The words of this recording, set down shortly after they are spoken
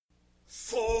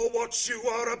For what you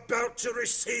are about to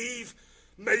receive,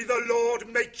 may the Lord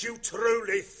make you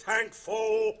truly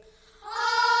thankful.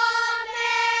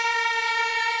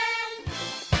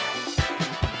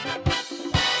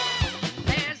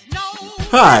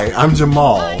 Hi, I'm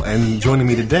Jamal, and joining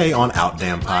me today on Out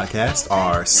Damn Podcast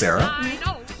are Sarah,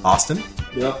 Austin,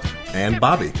 and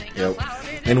Bobby.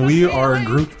 And we are a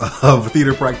group of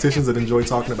theater practitioners that enjoy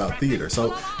talking about theater.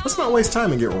 So let's not waste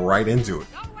time and get right into it.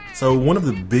 So one of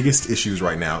the biggest issues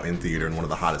right now in theater, and one of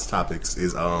the hottest topics,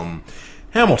 is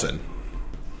Hamilton,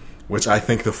 which I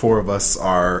think the four of us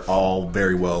are all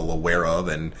very well aware of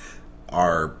and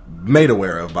are made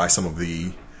aware of by some of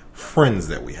the friends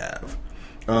that we have.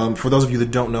 For those of you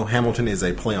that don't know, Hamilton is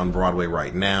a play on Broadway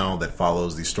right now that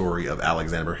follows the story of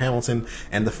Alexander Hamilton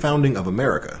and the founding of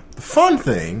America. The fun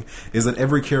thing is that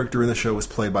every character in the show is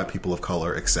played by people of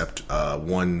color except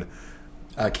one...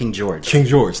 King George. King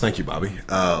George, thank you, Bobby.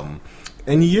 And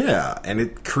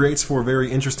it creates for a very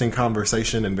interesting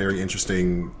conversation and very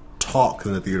interesting talk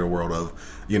in the theater world of,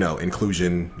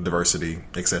 inclusion, diversity,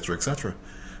 etc., etc.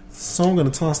 So I'm going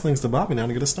to toss things to Bobby now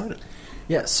to get us started.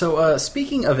 Yeah, so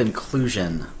speaking of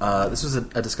inclusion, this was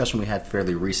a discussion we had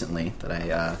fairly recently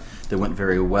that went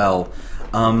very well.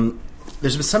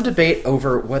 There's been some debate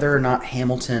over whether or not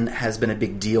Hamilton has been a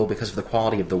big deal because of the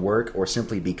quality of the work, or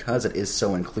simply because it is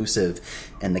so inclusive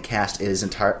and the cast is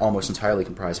almost entirely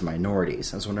comprised of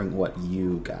minorities. I was wondering what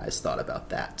you guys thought about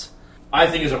that. I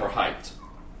think it's overhyped.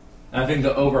 And I think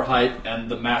the overhype and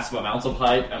the massive amounts of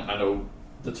hype, and I know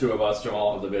the two of us,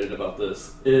 Jamal, have debated about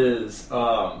this, is...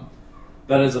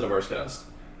 that is a diverse cast.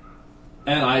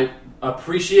 And I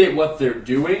appreciate what they're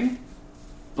doing,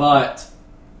 but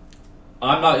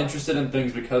I'm not interested in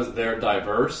things because they're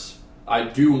diverse. I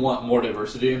do want more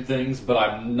diversity in things, but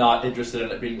I'm not interested in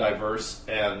it being diverse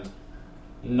and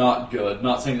not good.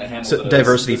 Not saying that Hamilton is... So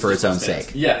diversity for its own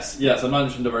sake. Yes. I'm not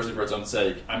interested in diversity for its own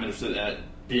sake. I'm interested in it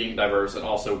being diverse and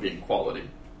also being quality.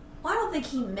 Well, I don't think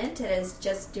he meant it as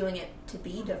just doing it to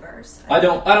be diverse. I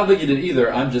don't think he did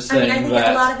either. I'm just saying I think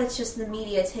that a lot of it's just the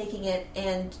media taking it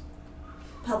and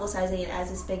publicizing it as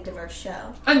this big diverse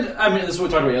show. And this is what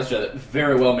we talked about yesterday. That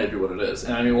very well may be what it is.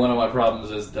 And one of my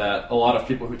problems is that a lot of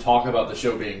people who talk about the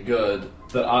show being good,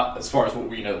 as far as what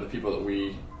we know, the people that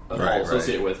we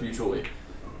associate with mutually,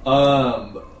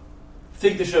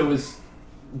 think the show is.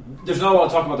 There's not a lot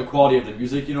of talk about the quality of the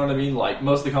music. You know what I mean? Like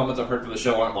most of the comments I've heard for the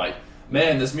show aren't like,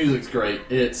 "Man, this music's great."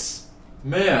 It's,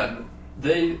 "Man,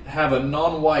 they have a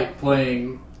non-white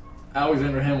playing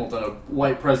Alexander Hamilton, a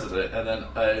white president, and then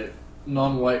a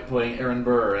non-white playing Aaron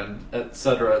Burr, and et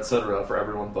cetera, for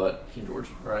everyone but King George."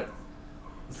 Right?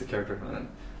 That's the character.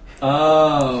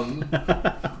 Yeah,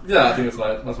 I think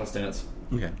that's my stance.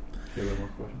 Okay. Do you have more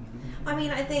questions?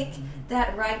 I think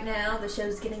that right now the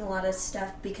show's getting a lot of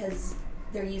stuff because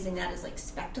they're using that as like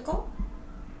spectacle.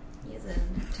 Using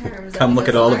terms. Come look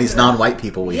at all of these non-white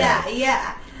people we have.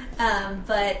 Yeah.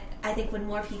 But I think when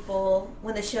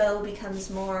the show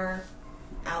becomes more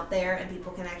out there and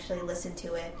people can actually listen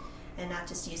to it and not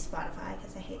just use Spotify,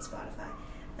 because I hate Spotify.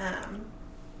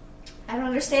 I don't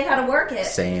understand how to work it.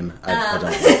 Same. I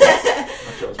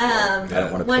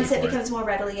don't want to once it becomes more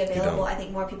readily available, I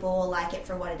think more people will like it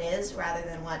for what it is rather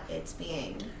than what it's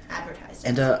being advertised.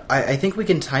 And I think we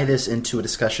can tie this into a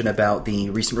discussion about the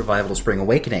recent revival of Spring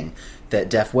Awakening that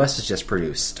Deaf West has just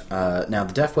produced. Now,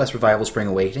 the Deaf West revival of Spring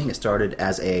Awakening is started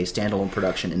as a standalone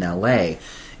production in L.A.,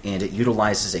 and it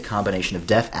utilizes a combination of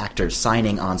deaf actors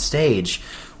signing on stage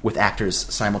with actors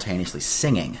simultaneously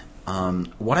singing.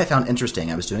 What I found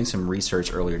interesting, I was doing some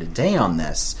research earlier today on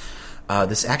this.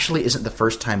 This actually isn't the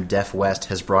first time Deaf West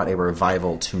has brought a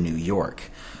revival to New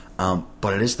York,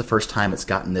 but it is the first time it's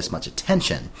gotten this much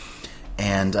attention.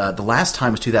 And the last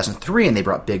time was 2003, and they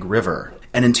brought Big River.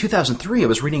 And in 2003, I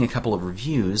was reading a couple of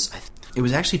reviews. It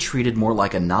was actually treated more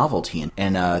like a novelty,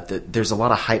 and there's a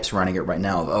lot of hype surrounding it right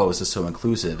now of, oh, this is so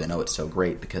inclusive, and oh, it's so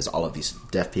great because all of these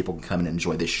deaf people can come and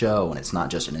enjoy this show, and it's not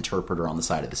just an interpreter on the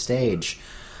side of the stage.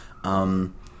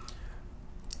 And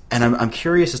I'm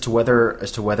curious as to whether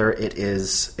it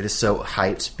is so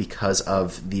hyped because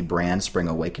of the brand Spring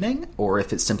Awakening, or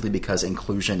if it's simply because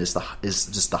inclusion is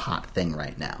just the hot thing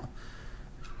right now.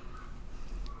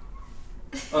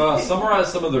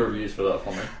 Summarize some of the reviews for that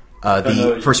for me.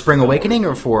 For Spring Awakening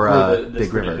or for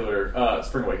Big River?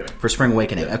 Spring Awakening. For Spring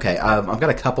Awakening, yeah. Okay. I've got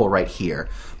a couple right here.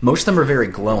 Most of them are very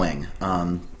glowing.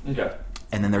 Okay.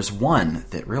 And then there's one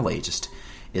that really just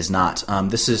is not.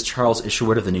 This is Charles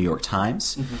Isherwood of the New York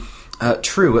Times.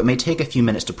 True, it may take a few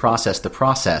minutes to process the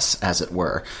process, as it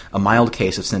were. A mild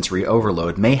case of sensory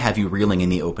overload may have you reeling in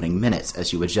the opening minutes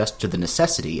as you adjust to the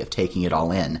necessity of taking it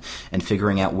all in and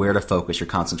figuring out where to focus your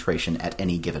concentration at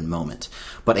any given moment.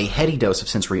 But a heady dose of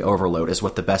sensory overload is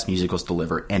what the best musicals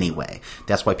deliver anyway.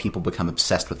 That's why people become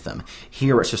obsessed with them.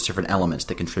 Here, it's just different elements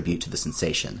that contribute to the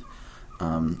sensation.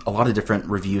 A lot of different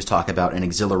reviews talk about an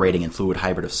exhilarating and fluid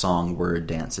hybrid of song, word,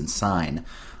 dance, and sign.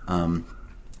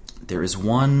 There is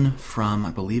one from,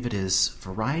 I believe it is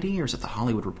Variety, or is it The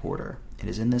Hollywood Reporter? It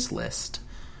is in this list.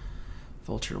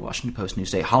 Vulture, Washington Post,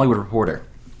 Newsday, Hollywood Reporter.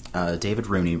 David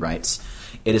Rooney writes,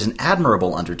 "It is an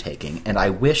admirable undertaking, and I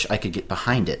wish I could get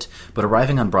behind it, but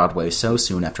arriving on Broadway so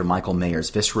soon after Michael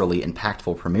Mayer's viscerally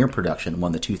impactful premiere production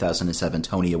won the 2007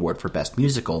 Tony Award for Best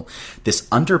Musical, this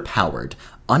underpowered,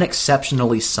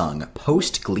 unexceptionally sung,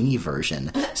 post-Glee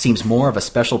version seems more of a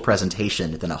special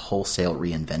presentation than a wholesale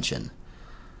reinvention."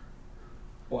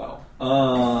 Wow.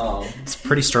 It's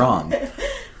pretty strong.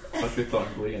 If you're throwing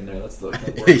Glee in there, that's the worst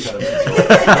kind of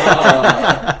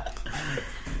insult.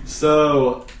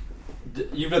 So,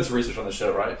 you've done some research on the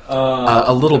show, right?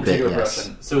 A little bit, yes.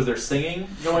 Production. So is there singing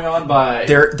going on by...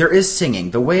 There is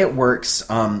singing. The way it works,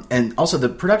 and also the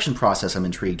production process I'm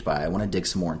intrigued by. I want to dig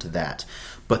some more into that.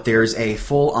 But there's a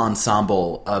full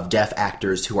ensemble of deaf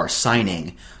actors who are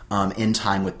signing in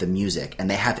time with the music, and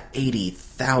they have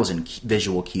 80,000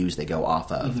 visual cues they go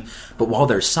off of. Mm-hmm. But while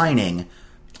they're signing,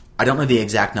 I don't know the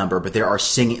exact number, but there are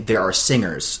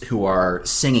singers who are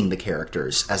singing the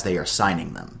characters as they are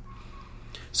signing them.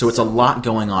 So it's a lot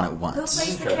going on at once. Who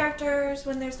plays the characters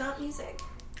when there's not music?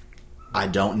 I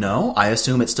don't know. I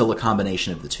assume it's still a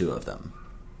combination of the two of them.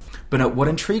 But what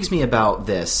intrigues me about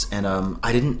this, and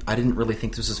I didn't really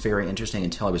think this was very interesting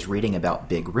until I was reading about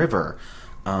Big River.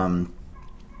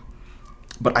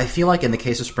 But I feel like in the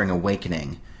case of Spring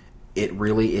Awakening, it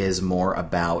really is more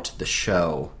about the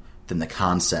show than the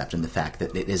concept and the fact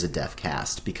that it is a deaf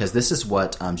cast. Because this is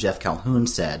what Jeff Calhoun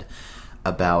said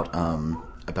about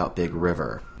Big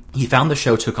River. He found the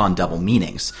show took on double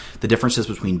meanings. The differences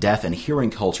between deaf and hearing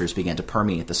cultures began to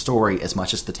permeate the story as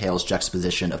much as the tale's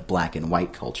juxtaposition of black and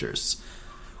white cultures,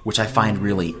 which I find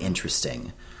really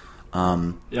interesting.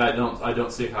 I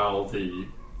don't see how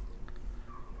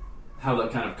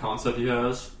that kind of concept he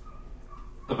has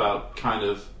about kind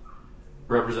of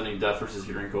representing deaf versus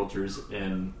hearing cultures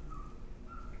in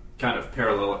kind of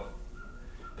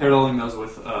paralleling those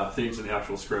with themes in the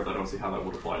actual script. I don't see how that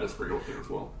would apply to Spring Awakening as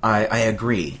well. I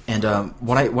agree, and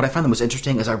what I find the most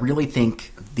interesting is I really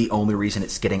think the only reason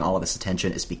it's getting all of this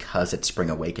attention is because it's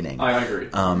Spring Awakening. I agree.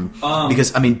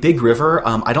 Because Big River,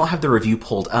 I don't have the review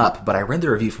pulled up, but I read the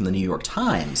review from the New York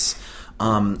Times.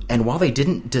 And while they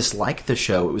didn't dislike the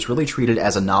show, it was really treated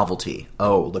as a novelty.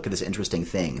 Oh, look at this interesting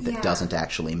thing that doesn't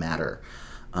actually matter.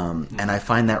 And I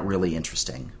find that really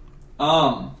interesting.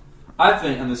 I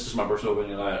think, and this is just my personal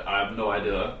opinion, I have no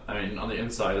idea, on the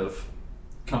inside of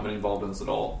company involved in this at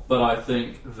all, but I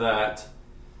think that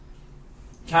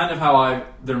kind of how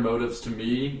their motives to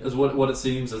me is what it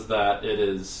seems is that it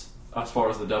is, as far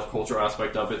as the deaf culture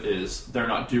aspect of it is, they're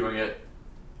not doing it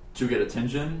to get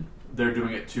attention, they're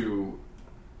doing it to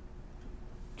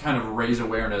kind of raise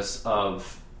awareness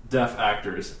of deaf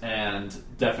actors and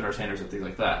deaf entertainers and things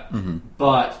like that. Mm-hmm.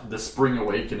 But the Spring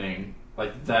Awakening,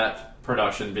 like that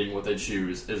production being what they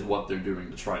choose, is what they're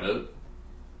doing to try to,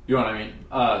 you know what I mean,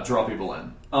 draw people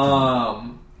in.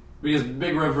 Because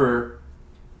Big River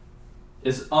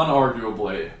is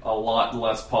unarguably a lot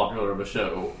less popular of a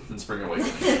show than Spring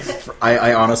Awakening is.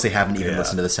 I honestly haven't even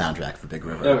listened to the soundtrack for Big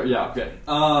River. Okay.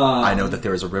 I know that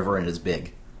there is a river and it is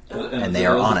big. And they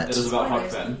are on it. It is about Huck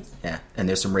Finn. Yeah, and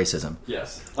there's some racism.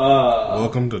 Yes.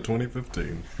 Welcome to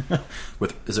 2015.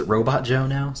 Is it Robot Joe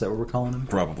now? Is that what we're calling him?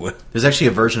 Probably. There's actually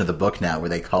a version of the book now where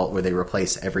they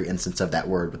replace every instance of that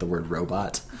word with the word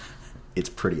robot. It's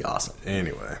pretty awesome.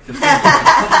 Anyway.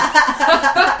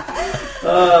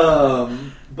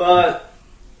 But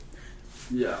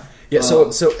yeah. Yeah,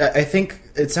 so I think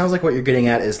it sounds like what you're getting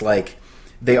at is like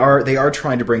they are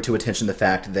trying to bring to attention the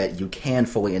fact that you can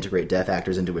fully integrate deaf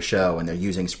actors into a show, and they're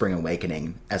using Spring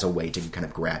Awakening as a way to kind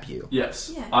of grab you.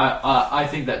 Yes. Yeah. I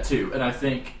think that too. And I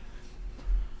think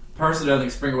personally I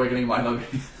think Spring Awakening might not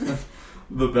be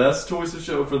the best choice of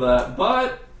show for that.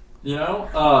 But, you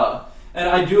know, and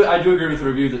I do agree with the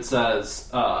review that says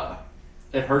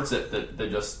it hurts it that they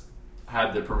just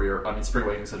had the premiere. I mean, Spring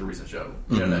Awakening is such a recent show,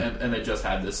 you know, and they just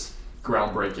had this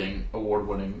groundbreaking,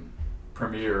 award-winning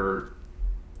premiere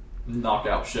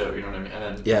knockout show. You know what I mean?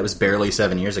 And then it was barely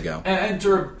 7 years ago. And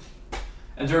to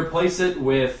replace it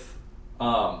with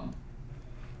what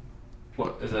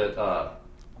is it?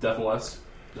 Deaf West?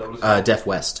 Is that what it's called? Deaf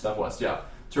West. Deaf West. Yeah.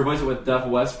 to replace it with Def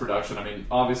West production, I mean,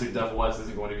 obviously Def West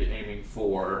isn't going to be aiming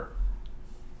for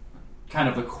kind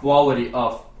of the quality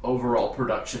of overall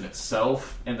production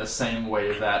itself in the same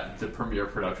way that the premiere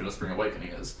production of Spring Awakening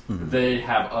is. Mm-hmm. They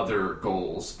have other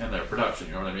goals in their production,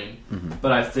 you know what I mean? Mm-hmm.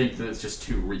 But I think that it's just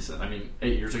too recent. I mean,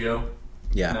 8 years ago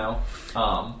now.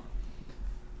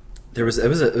 It was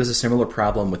a similar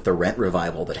problem with the Rent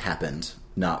revival that happened,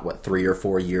 3 or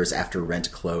 4 years after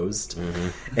Rent closed.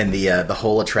 Mm-hmm. And the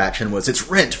whole attraction was, it's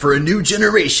Rent for a new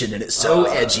generation, and it's so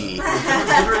edgy.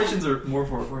 Generations are more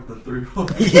far apart than 3 or 4.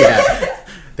 Yeah.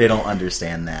 They don't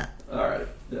understand that. Alright,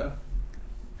 yeah.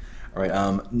 Alright,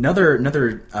 another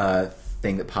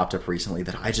thing that popped up recently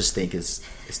that I just think is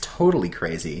totally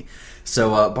crazy.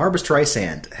 So Barbra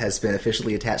Streisand has been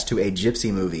officially attached to a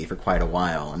Gypsy movie for quite a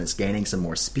while, and it's gaining some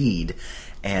more speed.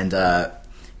 And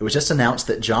it was just announced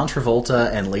that John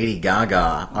Travolta and Lady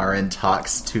Gaga are in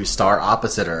talks to star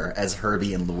opposite her as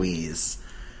Herbie and Louise.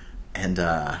 And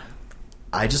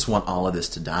I just want all of this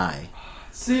to die.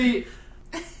 See,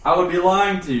 I would be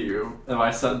lying to you if I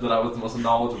said that I was the most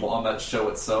knowledgeable on that show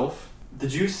itself.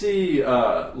 Did you see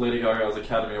Lady Gaga's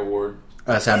Academy Award?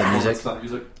 Sound of Music? Sound of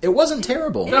Music? It wasn't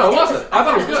terrible. No, it wasn't. I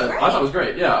thought it was good. I thought it was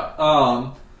great, yeah.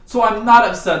 So I'm not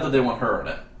upset that they want her in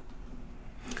it.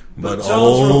 But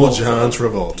John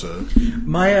Travolta.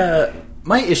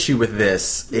 My issue with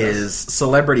this is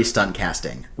celebrity stunt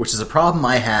casting, which is a problem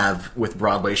I have with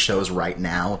Broadway shows right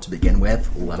now to begin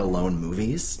with, let alone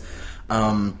movies.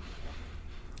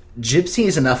 Gypsy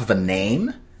is enough of a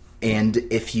name, and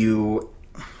I feel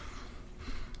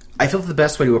that the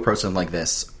best way to approach something like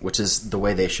this, which is the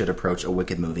way they should approach a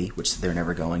Wicked movie, which they're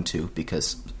never going to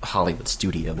because Hollywood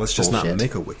studio. Let's just not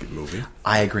make a Wicked movie.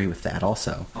 I agree with that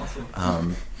also.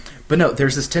 But no,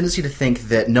 there's this tendency to think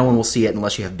that no one will see it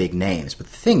unless you have big names. But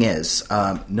the thing is,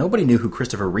 nobody knew who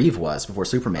Christopher Reeve was before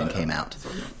Superman came out.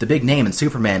 The big name in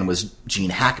Superman was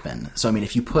Gene Hackman. So I mean,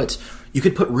 you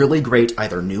could put really great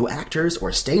either new actors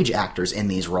or stage actors in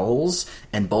these roles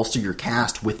and bolster your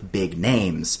cast with big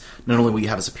names. Not only will you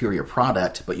have a superior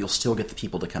product, but you'll still get the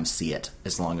people to come see it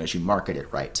as long as you market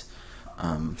it right.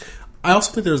 I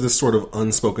also think there's this sort of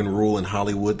unspoken rule in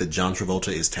Hollywood that John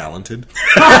Travolta is talented.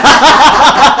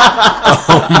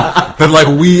 That like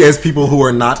we as people who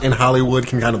are not in Hollywood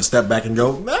can kind of step back and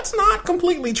go, that's not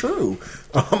completely true.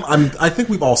 I think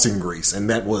we've all seen Grease, and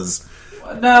that was...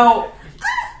 Now...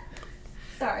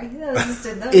 Sorry, that was just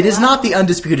it is not the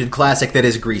undisputed classic that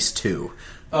is Grease 2.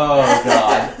 Oh,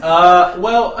 God.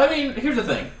 Well, I mean, here's the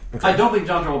thing. Okay. I don't think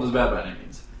John Travolta is bad by any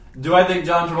means. Do I think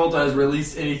John Travolta has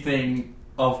released anything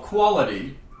of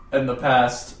quality in the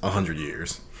past 100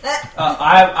 years?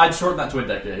 I'd shorten that to a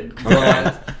decade.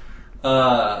 But,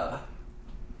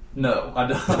 no, I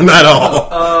don't. Not at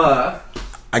all.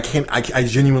 I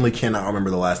genuinely cannot remember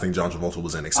the last thing John Travolta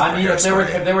was in. Except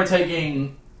if they were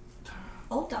taking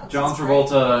John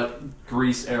Travolta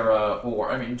Grease era,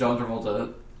 or John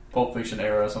Travolta Pulp Fiction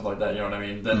era, something like that, you know what I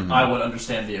mean? Then I would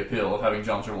understand the appeal of having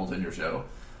John Travolta in your show.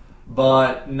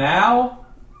 But now,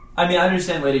 I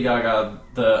understand Lady Gaga,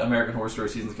 the American Horror Story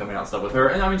season's coming out and stuff with her,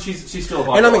 and she's still a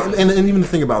popular artist. And even the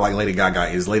thing about like Lady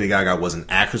Gaga was an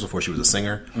actress before she was a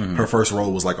singer. Mm-hmm. Her first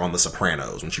role was like on The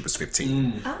Sopranos when she was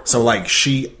 15. So like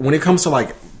when it comes to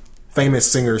like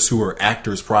famous singers who are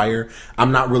actors prior,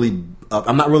 I'm not really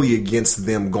against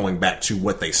them going back to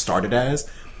what they started as,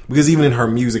 because even in her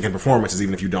music and performances,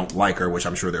 even if you don't like her, which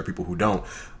I'm sure there are people who don't,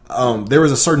 there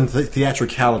is a certain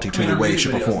theatricality to the way she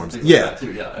performs. Yeah.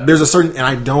 There's a certain, and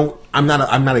I'm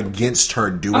not against her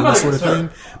doing this sort of thing,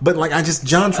 but like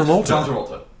John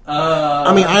Travolta.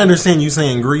 I understand you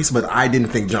saying Grease, but I didn't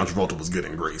think John Travolta was good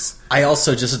in Grease. I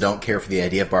also just don't care for the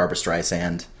idea of Barbra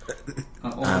Streisand.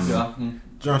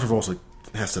 John Travolta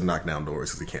has to knock down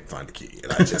doors because he can't find the key,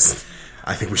 and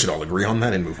I think we should all agree on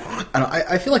that and move on.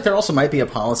 I feel like there also might be a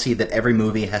policy that every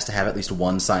movie has to have at least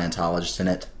one Scientologist in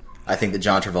it. I think that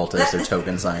John Travolta is their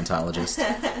token Scientologist.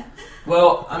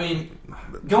 Well,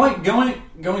 going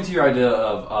to your idea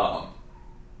of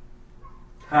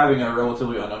having a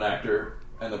relatively unknown actor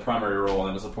in the primary role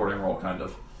and a supporting role, kind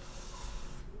of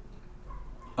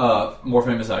more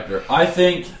famous actor, I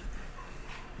think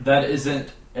that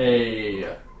isn't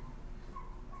a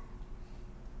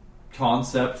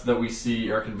concept that we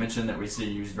see, or a convention that we see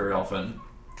used very often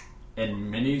in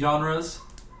many genres.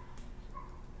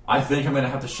 I think I'm going to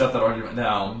have to shut that argument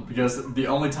down, because the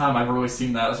only time I've really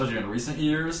seen that, especially in recent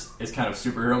years, is kind of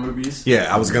superhero movies.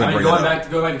 Yeah, I was going to bring going back to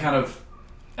kind of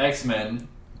X-Men.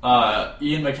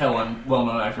 Ian McKellen,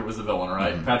 well-known actor, was the villain,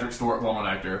 right? Mm-hmm. Patrick Stewart, well-known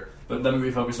actor, but that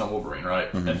movie focused on Wolverine,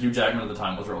 right? Mm-hmm. And Hugh Jackman at the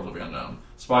time was relatively unknown.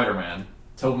 Spider-Man,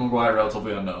 Tobey Maguire,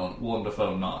 relatively unknown. Willem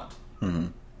Dafoe, not. Mm-hmm.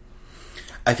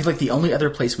 I feel like the only other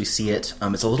place we see it,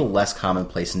 it's a little less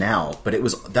commonplace now, but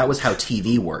that was how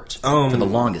TV worked for the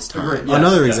longest time. Yes,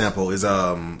 another example is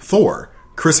Thor.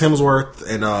 Chris Hemsworth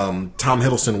and Tom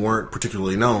Hiddleston weren't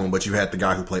particularly known, but you had the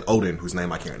guy who played Odin, whose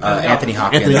name I can't remember. Anthony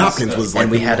Hopkins. Anthony Hopkins was like...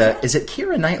 And we had is it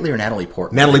Keira Knightley or Natalie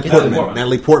Portman? Natalie Portman.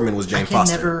 Natalie Portman was Jane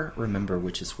Foster. I can never remember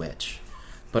which is which.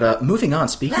 But moving on,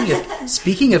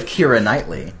 speaking of Keira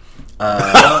Knightley...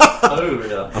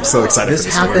 I'm so excited for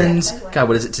this happened, story. God,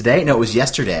 what is it, today? No, it was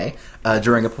yesterday,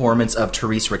 during a performance of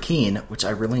Therese Rakeen, which I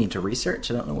really need to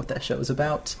research. I don't know what that show is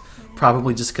about.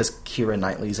 Probably just because Keira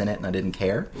Knightley's in it and I didn't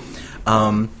care.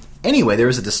 Anyway, there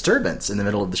was a disturbance in the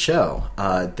middle of the show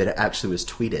that actually was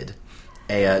tweeted.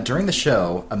 During the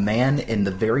show, a man in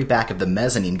the very back of the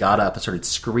mezzanine got up and started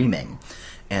screaming.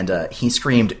 And he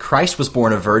screamed, "Christ was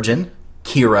born a virgin.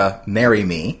 Keira, marry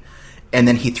me." And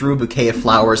then he threw a bouquet of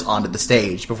flowers onto the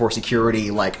stage before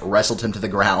security, wrestled him to the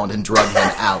ground and drug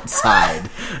him outside.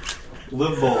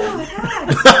 Live bold.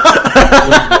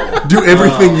 Oh do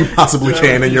everything you possibly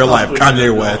can in your life,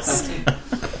 Kanye West.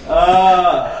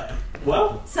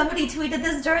 Well, somebody tweeted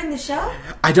this during the show?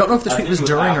 I don't know if the tweet was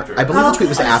during or... I believe the tweet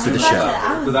was after the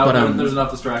show. But there's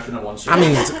enough distraction in one show. I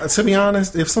mean, to be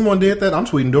honest, if someone did that, I'm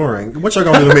tweeting during. What y'all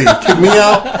gonna do to me? Kick me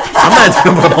out? I'm not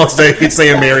jumping up on stage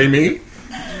saying marry me.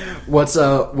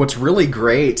 What's really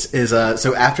great is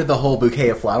so after the whole bouquet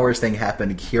of flowers thing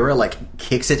happened, Keira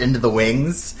kicks it into the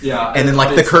wings. Yeah, and then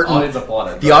the curtain,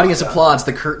 the audience applauds,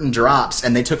 the curtain drops,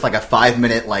 and they took a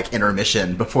 5-minute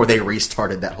intermission before they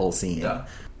restarted that whole scene. Yeah.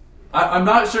 I'm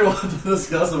not sure what to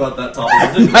discuss about that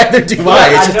topic. Neither do I.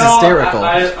 It's just hysterical.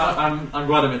 I'm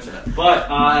glad I mentioned it,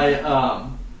 but I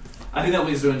think that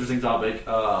leads to an interesting topic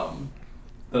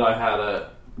that I had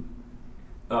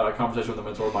a conversation with a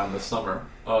mentor of mine this summer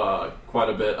quite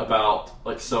a bit about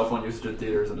cell phone usage in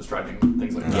theaters and distracting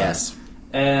things like that. Yes,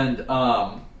 and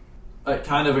a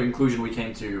kind of a conclusion we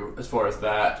came to as far as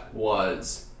that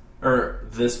was, or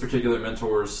this particular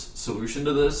mentor's solution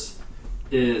to this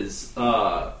is.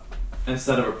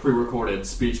 Instead of a pre-recorded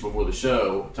speech before the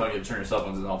show telling you to turn your cell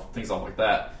phones and things off like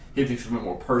that, he thinks it's a bit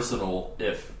more personal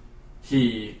if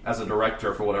he, as a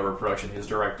director for whatever production he's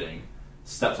directing,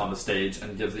 steps on the stage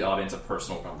and gives the audience a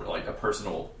personal,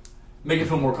 make it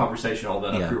feel more conversational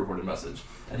than a pre-recorded message.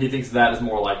 And he thinks that is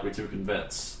more likely to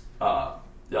convince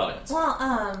the audience.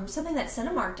 Well, something that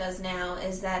Cinemark does now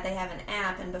is that they have an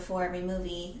app, and before every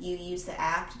movie, you use the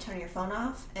app to turn your phone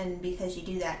off, and because you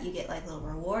do that, you get little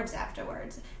rewards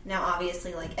afterwards. Now,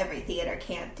 obviously, every theater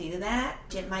can't do that.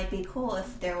 It might be cool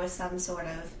if there was some sort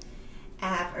of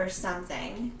app or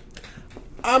something.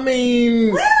 I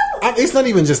mean, it's not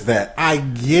even just that. I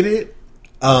get it,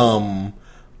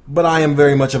 but I am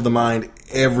very much of the mind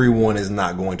everyone is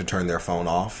not going to turn their phone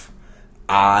off.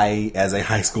 I, as a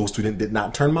high school student, did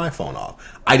not turn my phone off.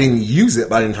 I didn't use it,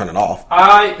 but I didn't turn it off.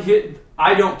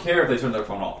 I don't care if they turn their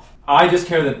phone off. I just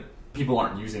care that people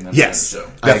aren't using them. Yes,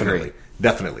 definitely.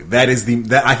 Definitely.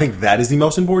 I think that is the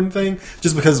most important thing.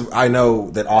 Just because I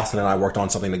know that Austin and I worked on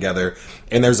something together,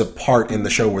 and there's a part in the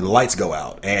show where the lights go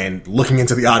out, and looking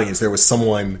into the audience, there was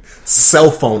someone's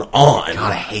cell phone on.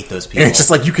 God, I hate those people. And it's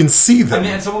just you can see them.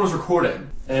 And someone was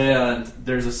recording, and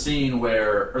there's a scene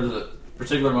or there's a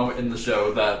particular moment in the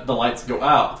show that the lights go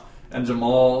out, and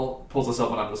Jamal pulls his cell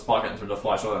phone out of his pocket and turns a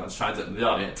flashlight and shines it in the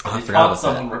audience. And he caught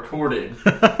someone recording.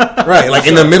 Right,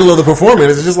 in the middle of the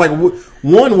performance. It's just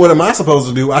one, what am I supposed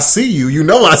to do? I see you. You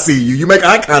know I see you. You make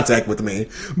eye contact with me.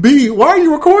 B, why are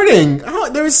you recording?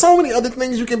 There's so many other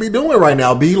things you can be doing right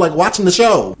now. B, watching the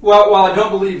show. Well, while I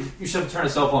don't believe you should turn a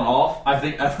cell phone off, I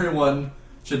think everyone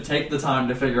should take the time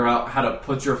to figure out how to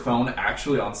put your phone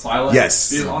actually on silent.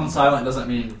 Yes. Because on silent doesn't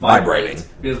mean vibrating.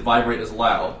 Because vibrate is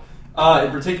loud.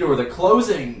 In particular, the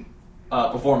closing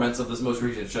performance of this most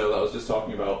recent show that I was just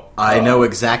talking about. I know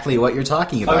exactly what you're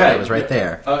talking about. Okay. It was right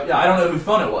there. I don't know whose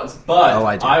phone it was,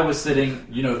 but I was sitting.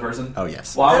 You know the person. Oh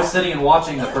yes. Well, I was sitting and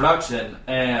watching the production,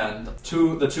 and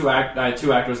I had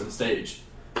two actors on stage,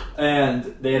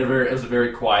 and it was a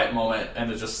very quiet moment, and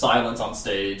there's just silence on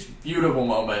stage. Beautiful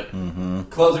moment. Mm-hmm.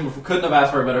 Closing. Couldn't have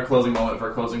asked for a better closing moment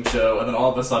for a closing show, and then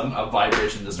all of a sudden a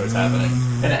vibration just starts happening,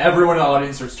 and everyone in the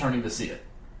audience starts turning to see it.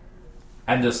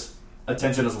 And just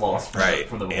attention is lost from the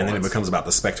moments. And then it becomes about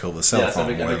the spectacle of the cell phone.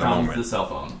 Yes, it becomes the cell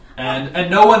phone. And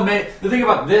no one made... The thing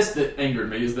about this that angered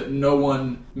me is that no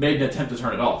one made an attempt to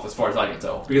turn it off, as far as I can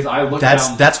tell. Because I looked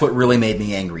down... That's what really made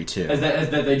me angry, too. As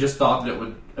that they just thought that it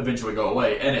would eventually go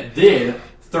away. And it did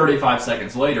 35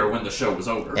 seconds later when the show was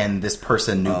over. And this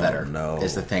person knew better. No.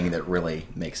 Is the thing that really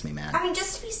makes me mad. I mean,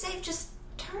 just to be safe, just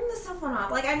turn the cell phone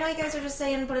off. I know you guys are just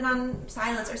saying put it on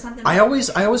silence or something. I always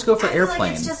go for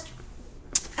airplane. It's just...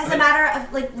 as a matter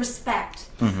of like respect,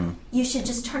 you should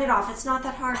just turn it off. It's not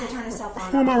that hard to turn a cell phone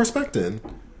off. Who am I respecting?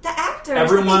 The actors,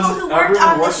 Everyone- the people who worked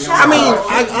on the show. I mean,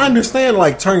 I understand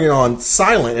like turning it on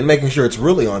silent and making sure it's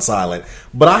really on silent,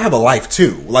 but I have a life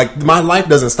too. Like my life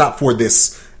doesn't stop for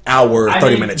this hour,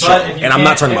 30-minute show, and I'm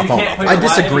not turning my phone off. I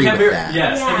disagree with that.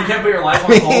 Yes, Yeah. if you can't put your life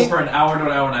on hold for an hour to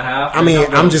an hour and a half. I mean,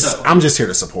 then don't I'm do just so. I'm just here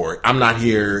to support. I'm not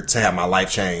here to have my life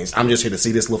changed. I'm just here to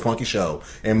see this little funky show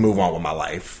and move on with my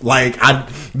life. Like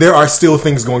there are still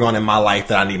things going on in my life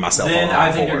that I need my cell phone Then on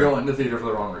I think for. you're going to theater for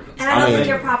the wrong reasons. And I don't mean- think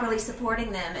you're properly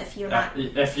supporting them if you're not.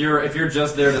 If you're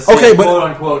just there to see Okay, a but- quote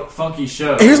unquote funky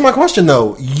show. Here's my question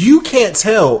though: you can't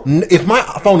tell if my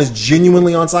phone is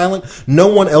genuinely on silent. No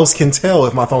one else can tell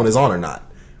if my phone is on or not.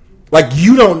 Like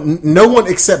you don't. No one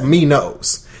except me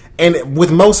knows. And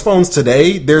with most phones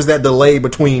today, there's that delay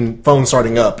between phone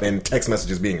starting up and text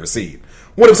messages being received.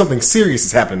 What if something serious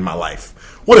has happened in my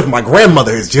life? What if my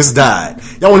grandmother has just died?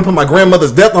 Y'all want to put my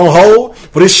grandmother's death on hold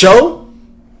for this show?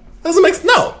 Doesn't make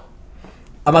no.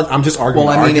 I'm just arguing.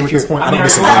 Well, I mean, arguing if at this you're- point. I I mean, don't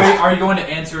disagree. are you going to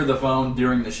answer the phone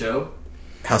during the show?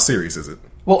 How serious is it?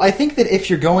 Well, I think that if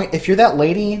you're that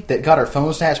lady that got her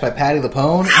phone snatched by Patty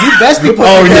LuPone, you best be putting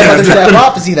Oh, your yeah, grandmother's death definitely.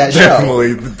 off to see that show.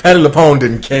 Definitely. Patty LuPone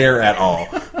didn't care at all.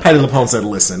 Patty LuPone said,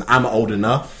 listen, I'm old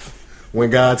enough.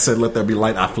 When God said, let there be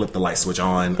light, I flipped the light switch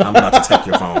on. I'm about to take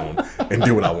your phone and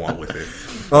do what I want with it.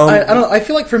 I don't know. I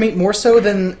feel like for me, even more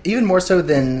so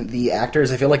than the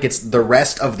actors, I feel like it's the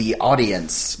rest of the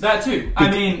audience. That too. I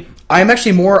mean, I'm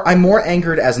more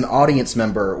angered as an audience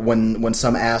member when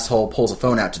some asshole pulls a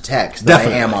phone out to text than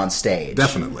Definitely. I am on stage.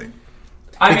 Definitely.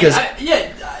 Because-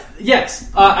 yes.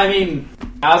 I mean,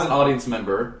 as an audience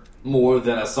member, more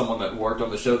than as someone that worked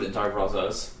on the show the entire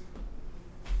process,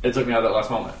 it took me out of that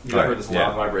last moment. I Right, heard this yeah.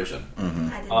 loud vibration. I didn't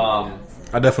notice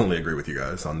it. I definitely agree with you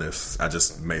guys on this. I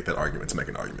just made that argument to make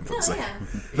an argument for the sake.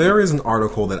 Yeah. There is an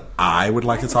article that I would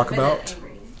like to talk Been about.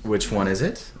 angry. Which one is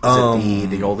it? Is it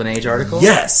the Golden Age article?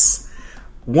 Yes.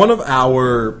 One of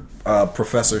our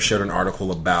professors shared an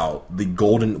article about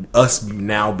us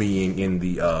now being in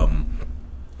the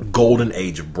golden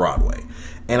age of Broadway.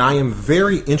 And I am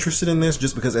very interested in this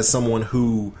just because as someone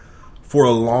who for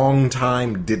a long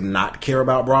time did not care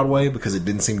about Broadway because it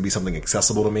didn't seem to be something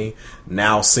accessible to me.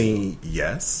 Now seeing,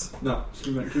 yes. No,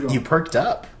 keep going. You perked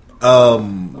up.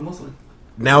 I'm listening.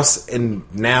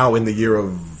 Now in the year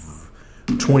of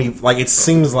 20, like it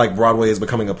seems like Broadway is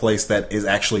becoming a place that is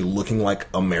actually looking like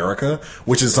America,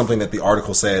 which is something that the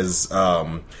article says,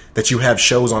 that you have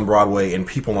shows on Broadway and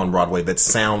people on Broadway that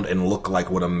sound and look like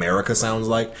what America sounds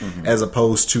like, as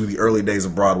opposed to the early days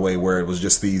of Broadway where it was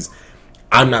just these.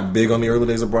 I'm not big on the early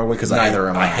days of Broadway because Neither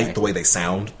am I I. hate the way they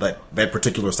sound. That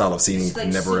particular style of singing It's like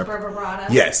never. super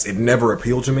vibrato. Yes, it never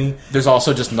appealed to me. There's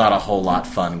also just not a whole lot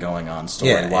fun going on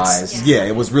story-wise.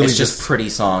 It was really It's just pretty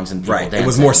songs and people right. dancing. It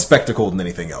was more spectacle than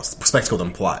anything else. Spectacle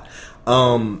than plot.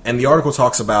 And the article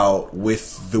talks about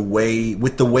with the way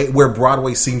where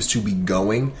Broadway seems to be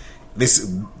going.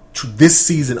 This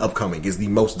season upcoming is the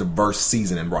most diverse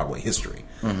season in Broadway history,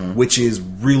 which is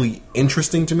really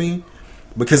interesting to me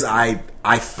because I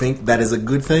think that is a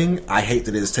good thing. I hate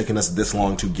that it has taken us this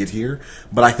long to get here,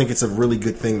 but I think it's a really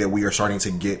good thing that we are starting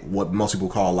to get what most people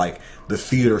call like the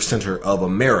theater center of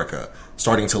America,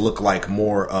 starting to look like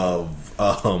more of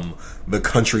the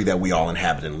country that we all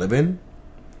inhabit and live in.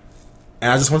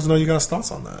 And I just want to know you guys'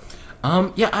 thoughts on that.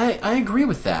 Yeah, I agree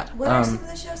with that. What are some of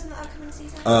the shows in the upcoming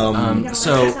season? You got a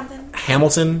so- list or something?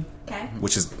 Hamilton, Okay.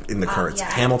 which is in the current. yeah.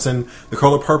 Hamilton, The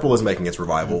Color Purple is making its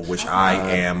revival, which I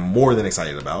am more than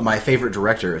excited about. My favorite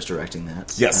director is directing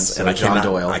that. yes, and I John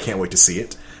Doyle. I can't wait to see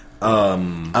it.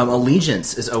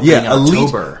 Allegiance is opening in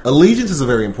Allegiance. October. Allegiance is a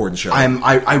very important show.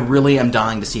 I really am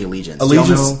dying to see Allegiance. Do y'all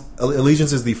know-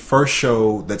 Allegiance is the first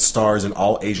show that stars an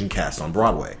all Asian cast on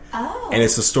Broadway. Oh. And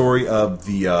it's the story of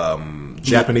the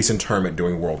Japanese internment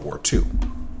during World War II.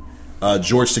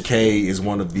 George Takei is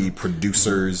one of the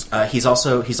producers. He's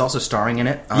also starring in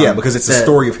it. Yeah, because it's the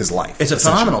story of his life. It's a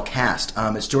essentially. phenomenal cast.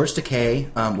 It's George Takei,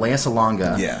 Lea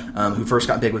Salonga, who first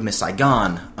got big with Miss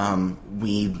Saigon.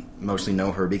 We mostly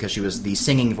know her because she was the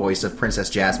singing voice of Princess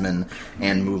Jasmine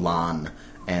and Mulan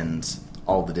and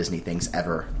all the Disney things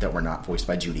ever that were not voiced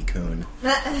by Judy Kuhn.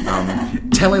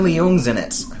 Telly Leung's in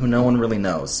it, who no one really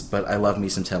knows, but I love me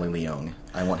some Telly Leung.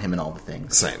 I want him in all the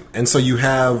things. Same. And so you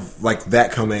have like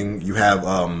that coming. You have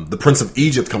the Prince of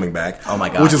Egypt coming back. Oh my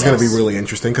God, which is going to yes. be really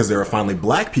interesting because there are finally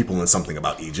black people in something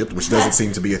about Egypt, which doesn't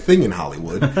seem to be a thing in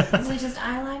Hollywood. Is it just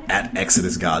eyeliner? At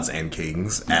Exodus Gods and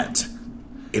Kings, at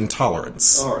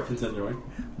Intolerance. Alright, continuing.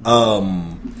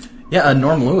 Yeah,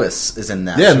 Norm Lewis is in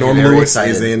that. Yeah, so Norm you're very Lewis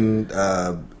excited. is in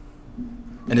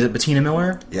And is it Bettina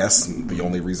Miller? Yes, the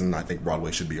only reason I think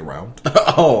Broadway should be around.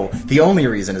 Oh, the only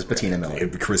reason is Bettina Miller.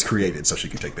 It was created so she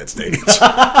could take that stage.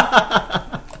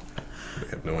 I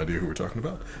have no idea who we're talking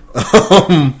about.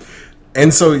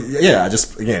 And so, yeah,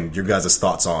 again, your guys'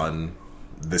 thoughts on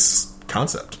this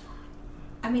concept.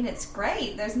 I mean, it's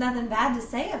great. There's nothing bad to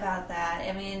say about that.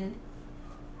 I mean,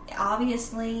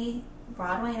 obviously,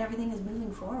 Broadway and everything is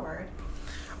moving forward.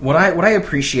 What I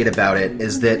appreciate about it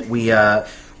is that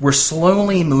we're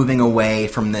slowly moving away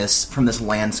from this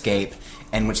landscape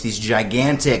in which these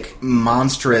gigantic,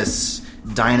 monstrous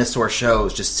dinosaur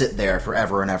shows just sit there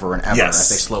forever and ever and ever as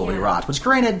they slowly rot. Which,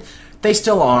 granted, they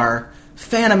still are.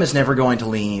 Phantom is never going to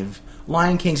leave.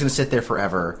 Lion King's going to sit there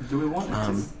forever. Do we want it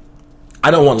to?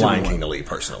 I don't want Lion King to leave,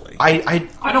 personally. I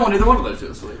don't want either one of those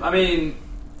two to leave. I mean,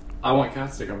 I want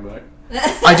Cats to come back.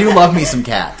 I do love me some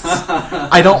Cats.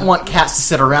 I don't want Cats to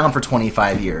sit around for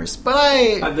 25 years, but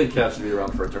I think Cats should be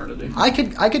around for eternity. I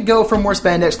could go for more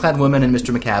spandex-clad women and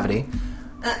Mr. McCavity.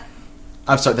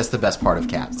 I'm sorry, that's the best part of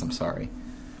Cats. I'm sorry.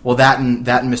 Well, that and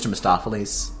Mr.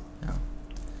 Mistopheles. No.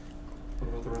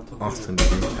 Austin, did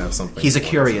you have something? He's a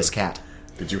curious cat.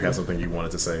 Did you have something you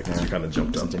wanted to say? Because you kind of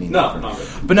jumped up. No, not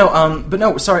really. But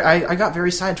no. Sorry, I got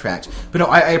very sidetracked. But no,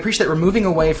 I appreciate that we're moving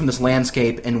away from this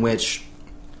landscape in which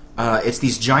it's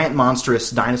these giant,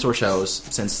 monstrous dinosaur shows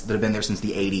that have been there since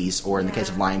the 80s, or in the case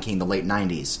of Lion King, the late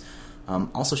 90s.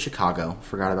 Also Chicago.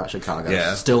 Forgot about Chicago.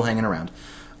 Yeah. Still hanging around.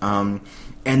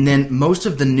 And then most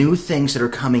of the new things that are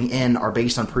coming in are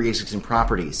based on pre-existing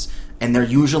properties, and they're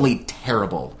usually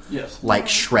terrible. Yes. Like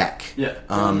Shrek. Yeah.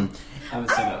 I haven't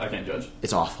seen it. I can't judge.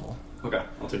 It's awful. Okay,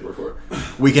 I'll take your word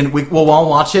for it. We'll all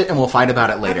watch it and we'll fight about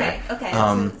it later. Okay.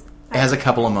 It has a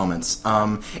couple of moments.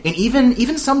 And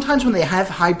even sometimes when they have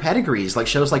high pedigrees, like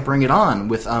shows like Bring It On,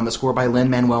 with a score by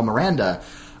Lin-Manuel Miranda,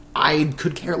 I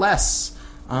could care less.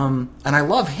 And I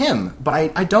love him,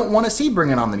 but I don't want to see Bring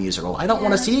It On the musical. I don't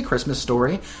want to see A Christmas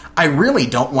Story. I really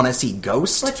don't want to see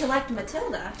Ghost. But you liked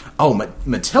Matilda. Oh,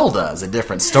 Matilda is a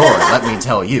different story, let me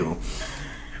tell you.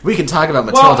 We can talk about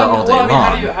Matilda all day long.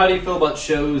 How do you feel about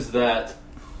shows that...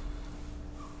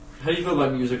 How do you feel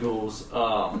about musicals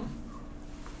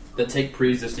that take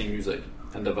pre-existing music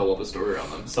and develop a story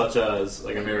around them, such as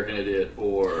like American Idiot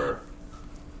or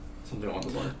something along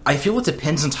those lines? I feel it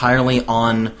depends entirely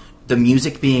on the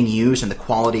music being used and the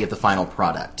quality of the final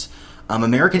product.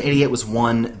 American Idiot was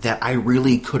one that I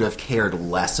really could have cared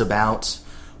less about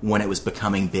when it was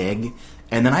becoming big.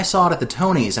 And then I saw it at the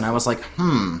Tonys, and I was like,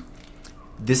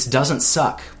 this doesn't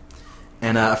suck.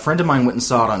 And a friend of mine went and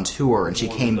saw it on tour, and she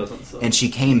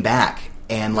came back.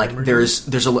 And like, there's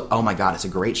oh my god, it's a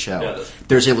great show. Yeah,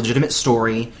 there's a legitimate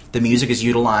story. The music is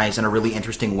utilized in a really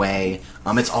interesting way.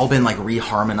 It's all been like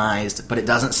reharmonized, but it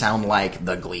doesn't sound like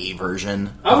the Glee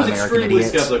version of American Idiot. I was extremely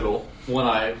skeptical when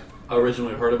I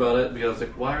originally heard about it, because I was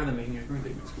like, why are they making a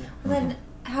remake musical? Then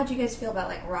how'd you guys feel about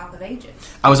like Rock of Ages?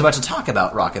 I was about to talk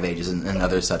about Rock of Ages and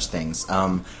other such things.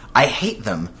 I hate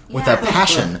them with a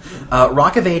passion.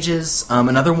 Rock of Ages,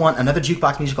 another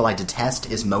jukebox musical I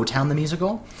detest is Motown the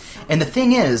Musical. And the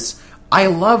thing is, I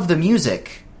love the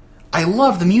music. I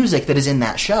love the music that is in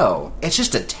that show. It's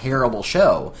just a terrible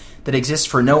show that exists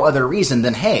for no other reason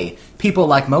than, hey, people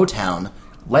like Motown,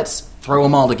 let's throw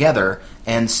them all together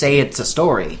and say it's a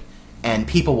story, and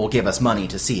people will give us money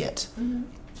to see it. Mm-hmm.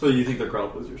 So you think they're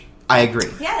crowd pleasers? I agree.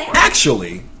 Yeah, they are.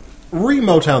 Actually,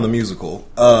 Motown the Musical,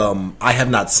 I have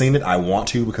not seen it. I want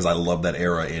to, because I love that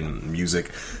era in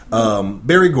music.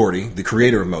 Berry Gordy, the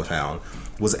creator of Motown,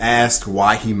 was asked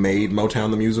why he made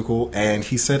Motown the Musical, and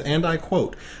he said, and I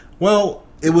quote, "Well,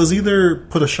 it was either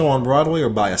put a show on Broadway or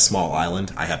buy a small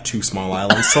island. I have 2 small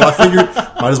islands, so I figured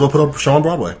might as well put a show on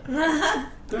Broadway."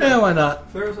 Yeah, why not?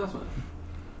 Fair assessment.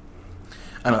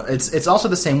 I don't know. It's also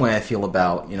the same way I feel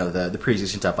about the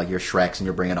pre-existing stuff, like your Shreks and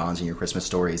your Bring It Ons and your Christmas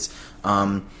Stories.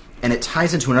 And it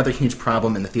ties into another huge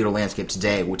problem in the theater landscape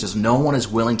today, which is no one is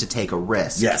willing to take a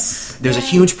risk. Yes. There's a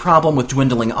huge problem with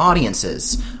dwindling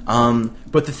audiences.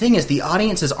 But the thing is, the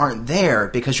audiences aren't there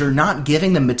because you're not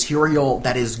giving them material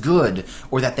that is good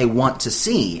or that they want to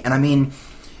see. And I mean,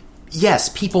 yes,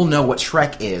 people know what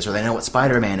Shrek is, or they know what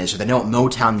Spider-Man is, or they know what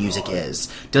Motown music is.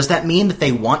 Does that mean that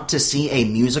they want to see a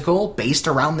musical based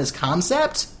around this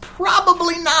concept?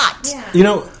 Probably not.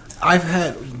 Yeah. I've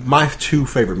had my 2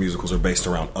 favorite musicals are based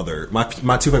around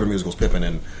my 2 favorite musicals, Pippin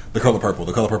and The Color Purple.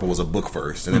 The Color Purple was a book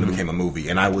first, and then it became a movie.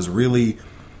 And I was really,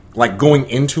 like, going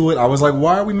into it, I was like,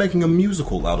 why are we making a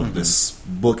musical out of this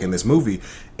book and this movie?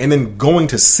 And then going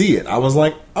to see it, I was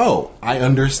like, oh, I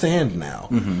understand now.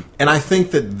 And I think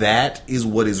that is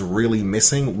what is really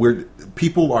missing, where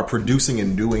people are producing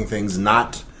and doing things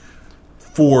not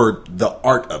for the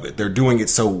art of it. They're doing it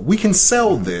so we can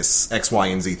sell this X, Y,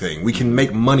 and Z thing. We can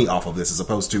make money off of this, as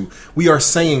opposed to we are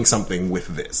saying something with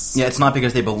this. Yeah, it's not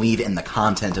because they believe in the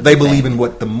content of they the believe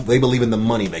thing. they believe in the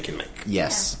money they can make.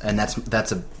 Yes, and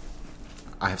that's a.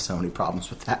 I have so many problems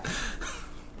with that.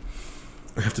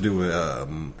 We have to do a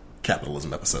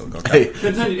capitalism episode. Okay.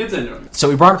 Continue. So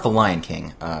we brought up The Lion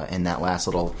King in that last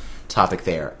little topic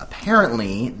there.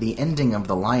 Apparently, the ending of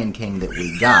The Lion King that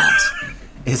we got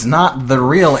is not the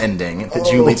real ending that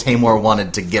Julie Taymor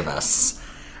wanted to give us.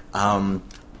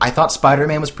 I thought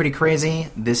Spider-Man was pretty crazy.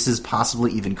 This is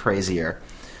possibly even crazier.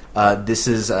 This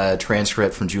is a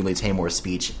transcript from Julie Taymor's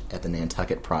speech at the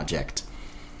Nantucket Project.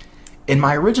 In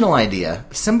my original idea,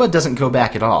 Simba doesn't go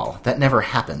back at all. That never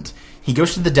happened. He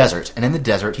goes to the desert, and in the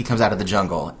desert he comes out of the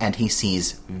jungle, and he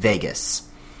sees Vegas.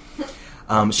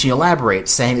 She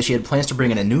elaborates, saying that she had plans to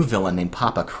bring in a new villain named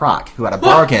Papa Croc, who had a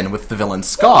bargain with the villain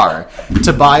Scar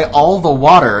to buy all the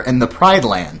water in the Pride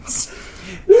Lands.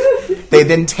 They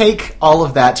then take all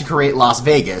of that to create Las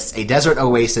Vegas, a desert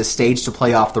oasis staged to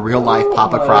play off the real-life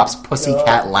Papa Croc's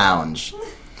Pussycat Lounge.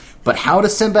 But how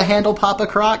does Simba handle Papa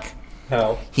Croc?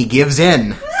 How? He gives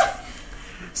in.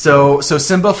 So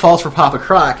Simba falls for Papa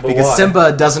Croc because why?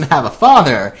 Simba doesn't have a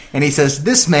father, and he says,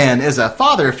 this man is a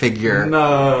father figure.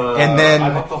 No. And then...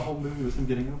 I thought the whole movie was him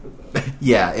getting over that.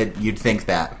 Yeah, you'd think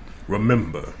that.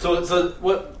 Remember. So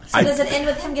what... So does it end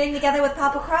with him getting together with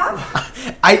Papa Croc?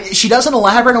 She doesn't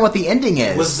elaborate on what the ending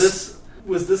is.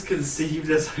 Was this conceived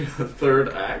as like a third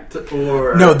act,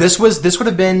 or No, this would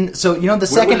have been the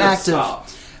second act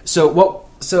of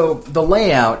So the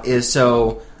layout is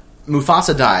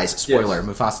Mufasa dies. Spoiler: yes.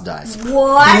 Mufasa dies.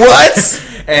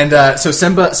 What? And so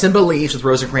Simba leaves with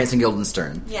Rosencrantz and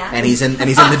Guildenstern. Yeah. And he's in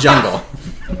the jungle.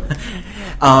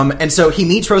 And so he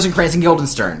meets Rosencrantz and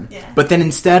Guildenstern. Yeah. But then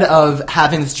instead of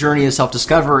having this journey of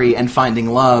self-discovery and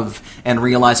finding love and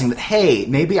realizing that, hey,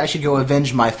 maybe I should go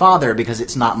avenge my father because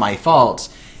it's not my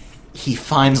fault, he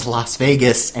finds Las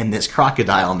Vegas and this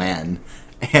crocodile man.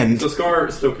 And so Scar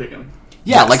is still kicking.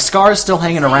 Yeah, like Scar's still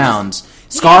hanging around.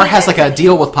 Scar has like a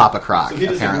deal with Papa Croc, so he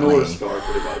just apparently. ignores Scar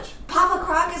pretty much. Papa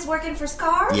Croc is working for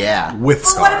Scar? Yeah. With But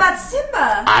Scar. what about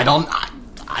Simba? I don't Is know.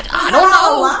 that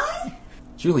a lie?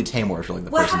 Julie Taymor is really the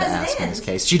Well, person to how does it ask in end? this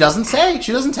case. She doesn't say.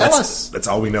 She doesn't tell us. That's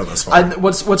all we know thus far.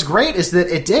 What's great is that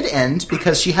it did end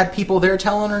because she had people there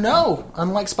telling her no,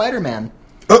 unlike Spider-Man.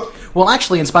 Well,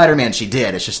 actually, in Spider-Man she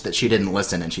did. It's just that she didn't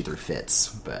listen and she threw fits.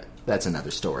 But that's another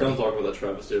story. Don't talk about that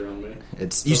travesty around me.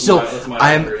 That's my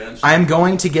I'm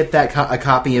going to get that a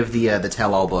copy of the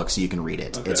tell-all book so you can read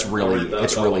it. Okay, It's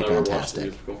really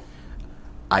fantastic.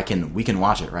 We can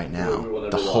watch it right now.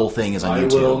 The whole thing is on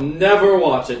YouTube. I will never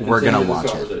watch it. We're gonna Continue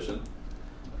watch this it.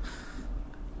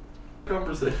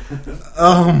 Conversation.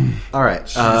 All right.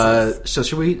 So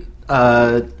should we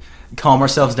calm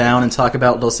ourselves down and talk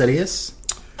about Dulcitius?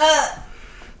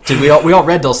 Did we all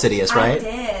read Dulcitius, right?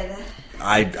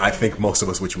 I did. I think most of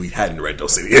us wish we hadn't read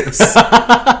Dulcitius.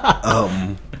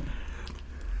 I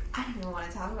don't even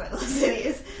want to talk about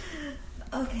Dulcitius.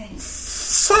 Okay.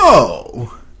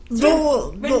 So...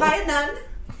 Written by a nun.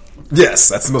 Yes,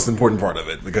 that's the most important part of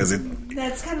it, because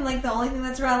That's kind of like the only thing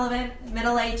that's relevant.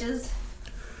 Middle Ages.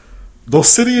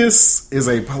 Dulcitius is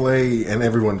a play, and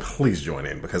everyone please join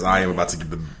in, because I am about to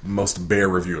give the most bare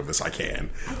review of this I can.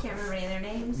 I can't remember any of their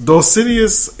names.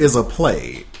 Dulcitius is a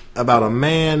play about a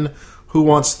man who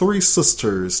wants three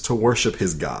sisters to worship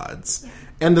his gods.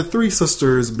 And the three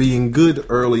sisters, being good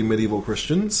early medieval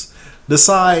Christians,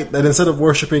 decide that instead of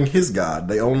worshiping his god,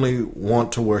 they only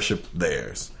want to worship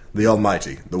theirs. The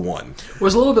Almighty, the One. It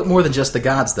was a little bit more than just the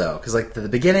gods, though, because like the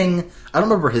beginning, I don't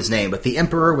remember his name, but the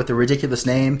emperor with the ridiculous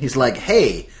name, he's like,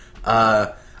 "Hey,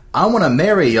 I want to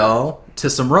marry y'all to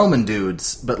some Roman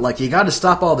dudes, but like you got to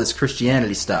stop all this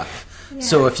Christianity stuff. Yeah.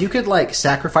 So if you could like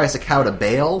sacrifice a cow to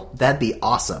Baal, that'd be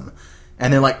awesome."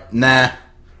 And they're like, "Nah,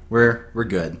 we're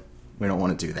good. We don't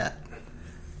want to do that."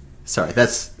 Sorry,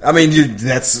 that's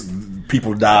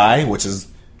people die, which is.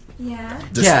 Yeah.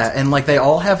 Yeah, and like they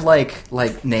all have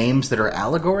like names that are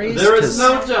allegories. There is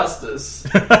no justice.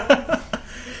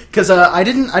 Because I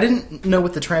didn't know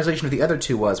what the translation of the other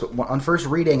two was, but on first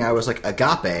reading I was like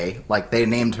agape, like they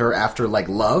named her after like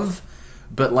love,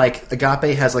 but like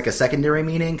agape has like a secondary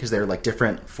meaning because they're like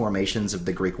different formations of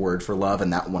the Greek word for love,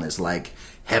 and that one is like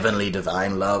heavenly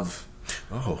divine love.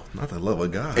 Oh, not the love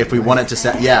of God. If we wanted to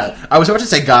say, yeah, I was about to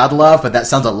say God love, but that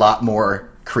sounds a lot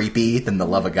more creepy than the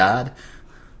love of God.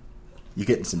 You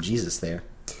getting some Jesus there.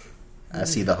 I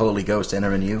see the Holy Ghost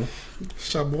entering you.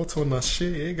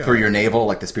 Through your navel,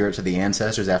 like the spirits of the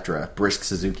ancestors after a brisk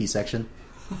Suzuki section.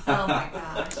 Oh my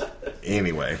god.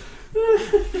 Anyway.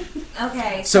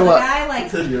 Okay, So, so the guy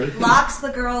locks the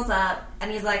girls up,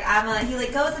 and he's like, he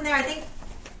goes in there, I think,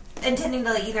 intending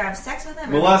to either have sex with them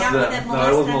or molest make out them. with them.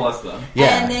 No, it was molest them.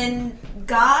 Yeah. And then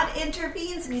God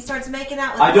intervenes, and he starts making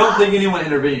out with I don't us. think anyone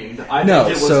intervened. I No,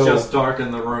 think it was so- just dark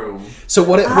in the room. So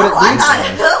what it reads...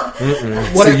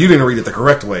 So you didn't read it the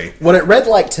correct way. What it read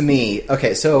like to me,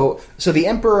 okay, so the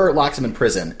Emperor locks him in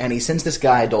prison, and he sends this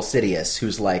guy, Dulcitius,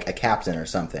 who's like a captain or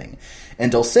something.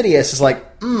 And Dulcitius is like,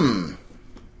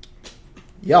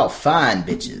 y'all fine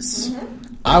bitches.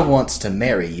 Mm-hmm. I wants to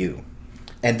marry you.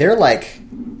 And they're like,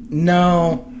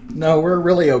 no, we're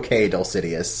really okay,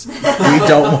 Dulcitius. We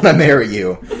don't want to marry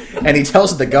you. And he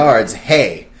tells the guards,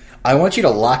 hey, I want you to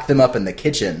lock them up in the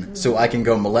kitchen so I can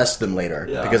go molest them later.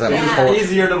 Yeah. Because I'm It's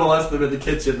easier to molest them in the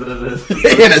kitchen than it is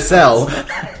in a cell.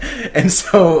 And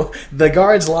so the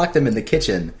guards lock them in the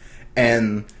kitchen,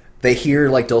 and they hear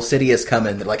like Dulcitius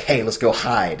coming. They're like, hey, let's go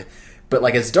hide. But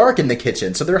like it's dark in the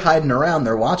kitchen, so they're hiding around,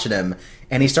 they're watching him,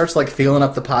 and he starts like feeling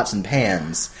up the pots and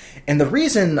pans. And the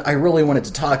reason I really wanted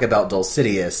to talk about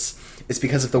Dulcitius is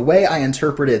because of the way I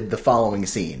interpreted the following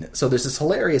scene. So there's this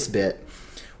hilarious bit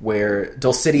where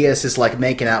Dulcitius is like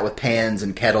making out with pans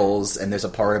and kettles, and there's a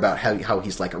part about how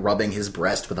he's like rubbing his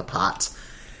breast with a pot.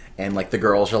 And like the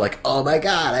girls are like, oh my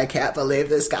god, I can't believe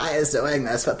this guy is doing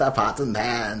this with the pots and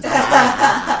pans.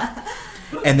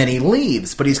 And then he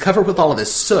leaves, but he's covered with all of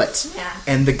his soot. Yeah.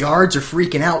 And the guards are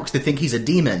freaking out because they think he's a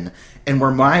demon. And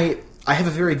I have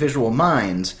a very visual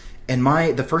mind, and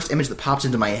the first image that popped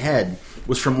into my head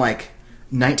was from like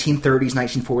 1930s,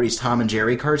 1940s Tom and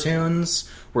Jerry cartoons,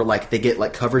 where like they get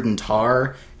like covered in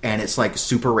tar, and it's like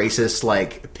super racist,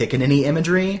 like pickaninny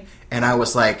imagery. And I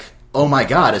was like, oh my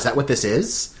god, is that what this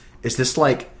is? Is this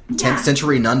like 10th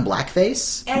century nun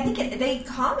blackface? I think they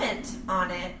comment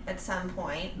on it at some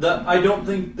point. I don't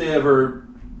think they ever...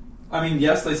 I mean,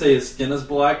 yes, they say his skin is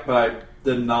black, but I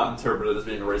did not interpret it as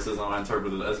being racism. I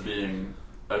interpreted it as being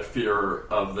a fear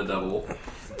of the devil.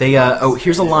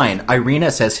 Here's a line.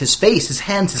 Irina says, his face, his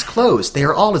hands, his clothes, they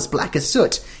are all as black as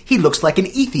soot. He looks like an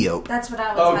Ethiop. That's what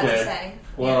I was about to say.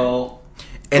 Well...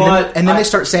 And then they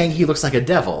start saying he looks like a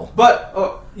devil.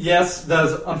 But, yes, that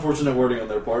is unfortunate wording on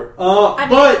their part.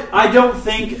 But I don't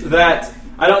think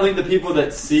the people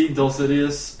that see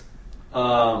Dulcitius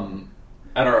and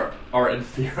are in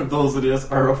fear of Dulcitius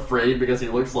are afraid because he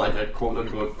looks like a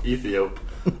quote-unquote Ethiop.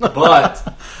 But,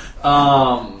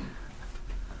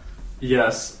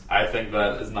 yes, I think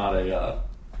that is not a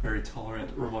very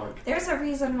tolerant remark. There's a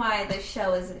reason why this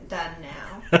show isn't done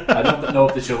now. I don't know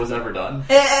if the show was ever done.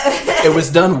 It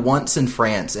was done once in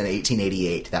France in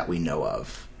 1888 that we know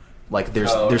of. Like,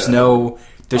 there's I was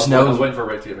waiting for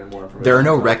Rick to give me more information. There are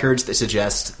no records that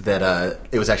suggest that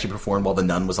it was actually performed while the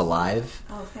nun was alive.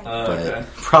 Oh, thank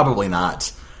But probably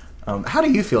not. How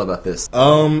do you feel about this?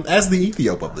 As the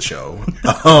Ethiop of the show,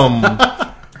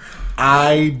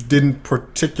 I didn't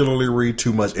particularly read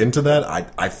too much into that.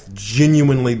 I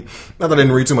genuinely, not that I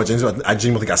didn't read too much into it, I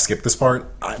genuinely think I skipped this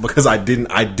part because I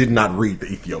did not read the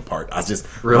Ethiop part. I just,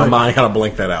 my mind kind of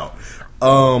blanked that out.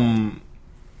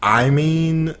 I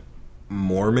mean,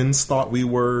 Mormons thought we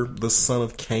were the son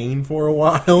of Cain for a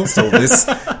while, so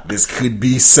this could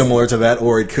be similar to that,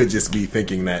 or it could just be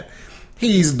thinking that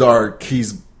he's dark,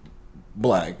 he's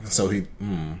black, so he...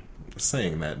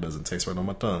 saying that doesn't taste right on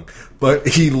my tongue, but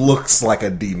he looks like a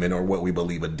demon, or what we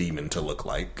believe a demon to look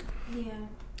like. Yeah.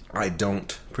 I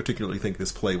don't particularly think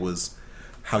this play was,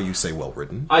 how you say, well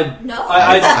written. I agree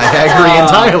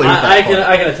entirely with that.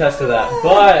 I can attest to that,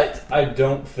 but I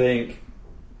don't think,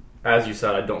 as you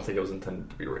said, I don't think it was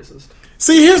intended to be racist.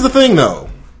 See, here's the thing, though.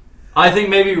 I think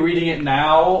maybe reading it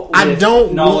now, with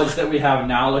knowledge that we have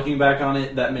now, looking back on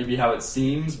it, that may be how it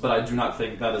seems, but I do not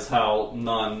think that is how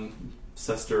nun,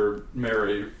 sister,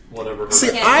 Mary, whatever. See,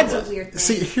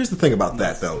 here's the thing about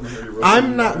that, though.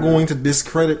 I'm not going to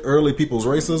discredit early people's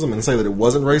racism and say that it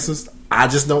wasn't racist. I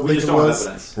just don't think it was.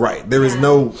 Evidence. Right. There is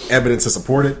no evidence to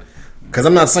support it. Because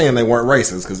I'm not saying they weren't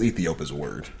racist, because Ethiop is a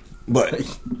word. But,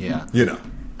 you know.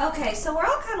 Okay, so we're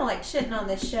all kind of like shitting on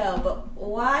this show, but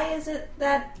why is it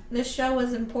that this show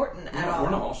is important at all? We're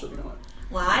not all shitting on it.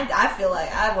 Well, I feel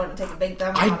like I want to take a big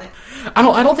dump on it. I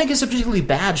don't think it's a particularly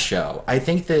bad show. I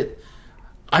think that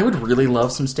I would really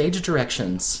love some stage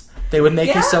directions. They would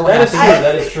make me so happy.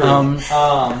 That is true.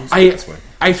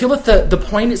 I feel that the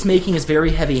point it's making is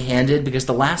very heavy-handed because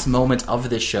the last moment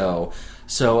of this show.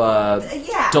 So,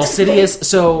 Dulcitius.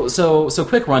 So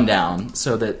quick rundown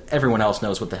so that everyone else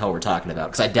knows what the hell we're talking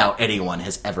about, because I doubt anyone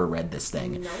has ever read this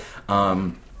thing.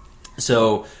 Nope.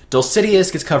 So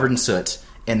Dulcitius gets covered in soot,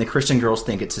 and the Christian girls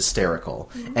think it's hysterical.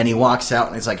 Mm-hmm. And he walks out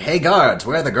and he's like, "Hey guards,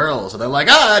 where are the girls?" And they're like,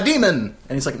 "Ah, a demon!"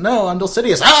 And he's like, "No, I'm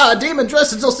Dulcitius." "Ah, a demon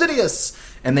dressed as Dulcitius!"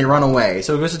 And they run away.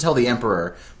 So he goes to tell the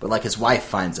emperor, but like his wife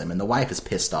finds him, and the wife is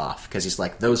pissed off because he's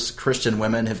like, "Those Christian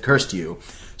women have cursed you."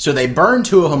 So they burn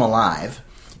 2 of them alive,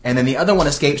 and then the other one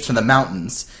escapes to the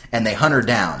mountains, and they hunt her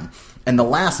down. And the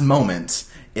last moment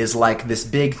is like this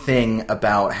big thing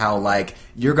about how like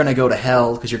you're going to go to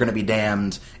hell because you're going to be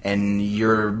damned, and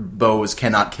your bows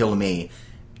cannot kill me.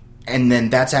 And then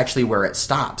that's actually where it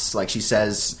stops. Like she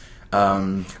says,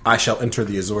 "I shall enter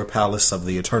the azure palace of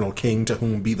the eternal king, to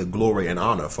whom be the glory and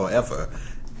honor forever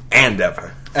and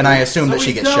ever." And I assume that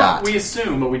she gets shot. We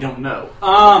assume, but we don't know.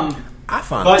 I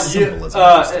find the symbolism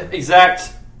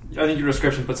exact. I think your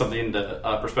description put something into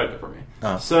perspective for me.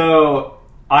 Oh. So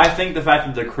I think the fact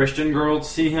that the Christian girls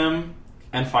see him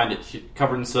and find it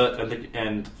covered in soot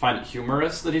and find it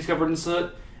humorous that he's covered in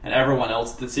soot, and everyone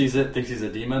else that sees it thinks he's a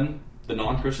demon. The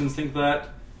non-Christians think that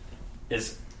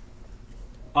is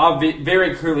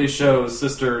very clearly shows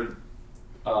Sister.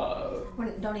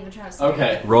 Don't even try to say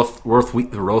Okay.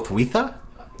 Roswitha?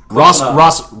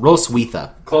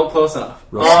 Roswitha. Close enough.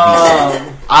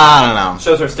 I don't know.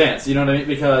 Shows her stance. You know what I mean?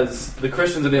 Because the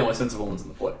Christians are the only sensible ones in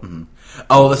the play. Mm-hmm.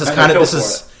 Oh, this is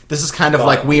kind of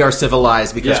like we are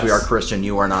civilized because we are Christian.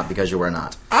 You are not because you are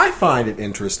not. I find it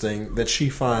interesting that she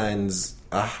finds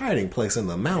a hiding place in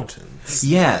the mountains.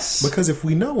 Yes, because if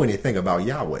we know anything about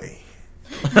Yahweh,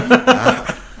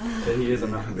 he is a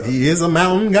mountain god. He is a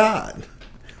mountain god,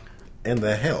 and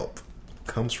the help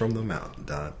comes from the mountain.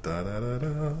 Da, da, da, da,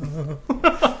 da.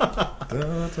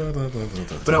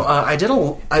 But no, I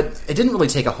didn't really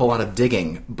take a whole lot of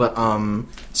digging. But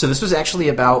so this was actually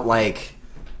about like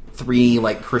 3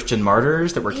 like Christian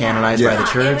martyrs that were canonized by the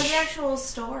church. It was an actual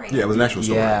story. Yeah, it was an actual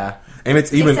story. Yeah, and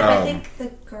it's even. Except I think the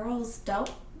girls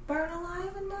don't burn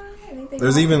alive and die. I think they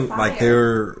there's even like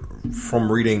there.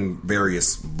 from reading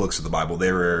various books of the Bible,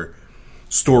 there are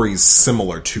stories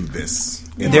similar to this.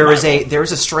 Yeah. There is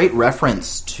a straight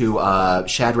reference to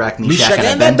Shadrach, Meshach,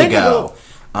 and Abednego.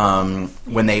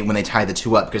 When they tie the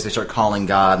 2 up, because they start calling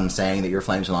God and saying that your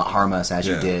flames will not harm us as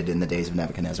you did in the days of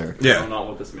Nebuchadnezzar. Yeah, I don't know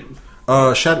what this means.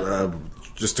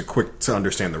 Just to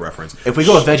understand the reference. If we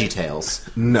go with Veggie Tales,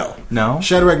 no.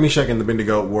 Shadrach, Meshach, and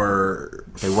Abednego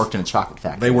they worked in a chocolate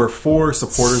factory. They were 4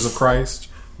 supporters of Christ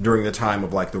during the time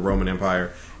of like the Roman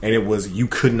Empire, and it was you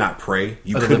could not pray.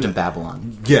 They lived in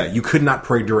Babylon. Yeah, you could not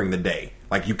pray during the day.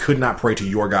 Like you could not pray to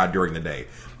your God during the day.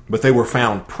 But they were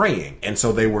found praying, and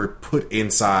so they were put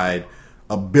inside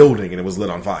a building, and it was lit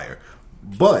on fire.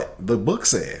 But the book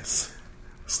says,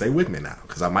 stay with me now,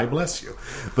 because I might bless you.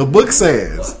 The book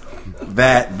says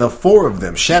that the 4 of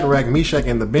them, Shadrach, Meshach,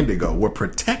 and Abednego, were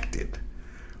protected.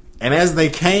 And as they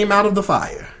came out of the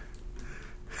fire,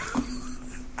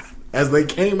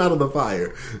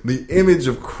 the image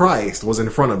of Christ was in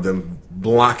front of them,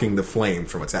 blocking the flame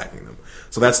from attacking them.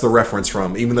 So that's the reference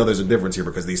from, even though there's a difference here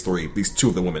because these 2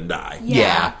 of the women die.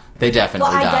 Yeah, they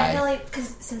definitely die.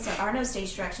 Because since there are no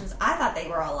stage directions, I thought they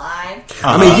were alive.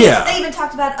 I mean, yeah. They even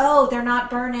talked about, they're not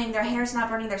burning, their hair's not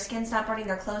burning, their skin's not burning,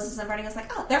 their clothes isn't burning. I was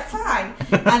like, they're fine.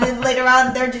 And then later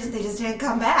on, they just didn't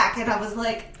come back. And I was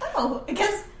like, I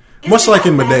guess much like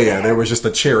in Medea, there was just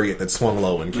a chariot that swung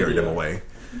low and carried them away.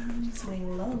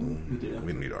 Swing low. We don't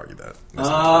need to argue that.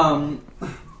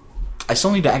 I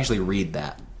still need to actually read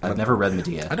that. I've never read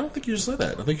Medea. I don't think you just said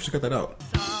that. I think you just got that out.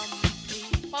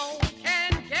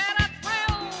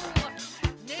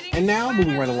 And now,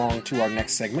 moving right along to our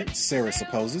next segment, Sarah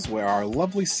Supposes, where our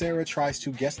lovely Sarah tries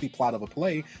to guess the plot of a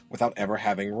play without ever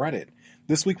having read it.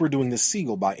 This week we're doing The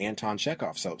Seagull by Anton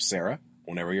Chekhov. So, Sarah,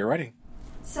 whenever you're ready.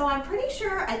 So I'm pretty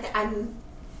sure I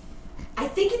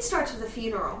think it starts with a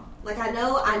funeral. Like I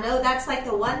know that's like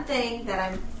the one thing that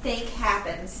I think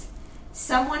happens.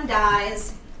 Someone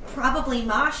dies. Probably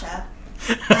Masha.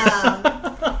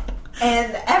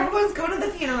 And everyone's going to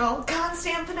the funeral.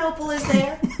 Constantinople is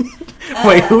there.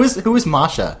 Wait, who is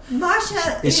Masha?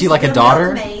 Masha is she like a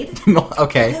daughter? Milkmaid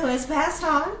Okay. who has passed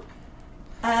on.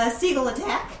 Seagull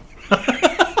attack.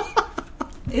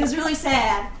 It was really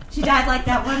sad. She died like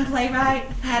that one playwright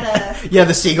had a... Yeah,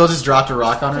 the seagull just dropped a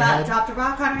rock on her head. Dropped a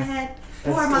rock on her head.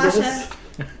 Poor Masha.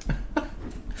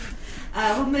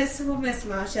 We'll miss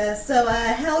Masha. So,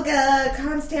 Helga,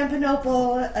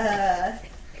 Constantinople,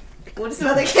 what are some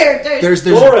other characters? There's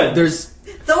Thorin.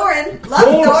 Love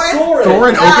Thorin.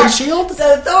 Thorin Oakenshield?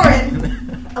 So,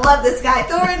 Thorin. I love this guy.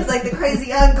 Thorin's like the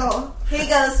crazy uncle. He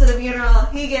goes to the funeral.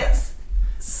 He gets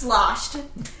sloshed.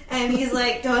 And he's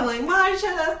like, going,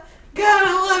 Masha, God,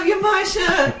 I love you,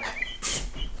 Masha.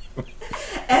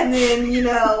 And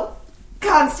then,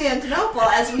 Constantinople,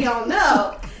 as we all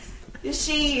know, there's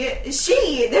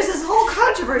this whole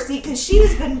controversy because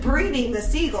she's been breeding the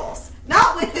seagulls.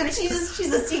 Not with them,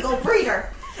 she's a seagull breeder.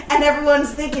 And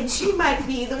everyone's thinking she might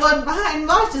be the one behind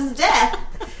Marsh's death.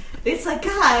 It's like,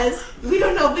 guys, we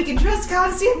don't know if we can trust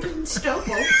Constantinople.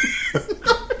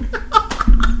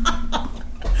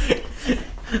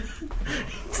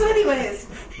 So anyways,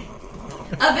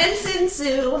 events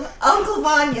ensue. Uncle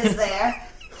Vanya's there.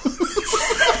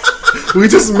 We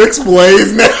just mixed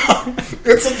Blaze now.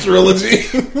 It's a trilogy.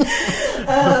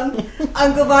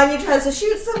 Uncle Vanya tries to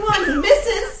shoot someone, he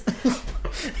misses,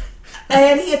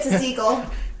 and he hits a seagull,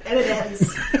 and it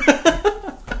ends.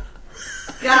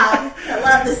 God, I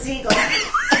love the Seagull.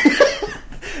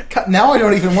 Now I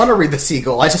don't even want to read the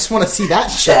Seagull. I just want to see that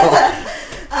show.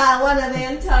 One of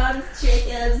Anton's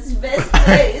chickens' best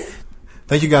plays.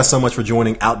 Thank you guys so much for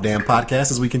joining Out Damn Podcast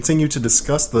as we continue to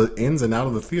discuss the ins and out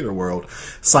of the theater world.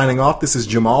 Signing off, this is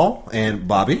Jamal and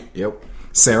Bobby. Yep.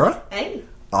 Sarah. Hey.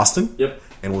 Austin. Yep.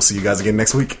 And we'll see you guys again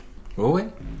next week. Will we?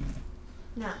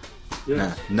 No. Yeah.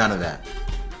 Nah, none of that.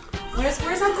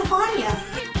 Where's Uncle Vanya?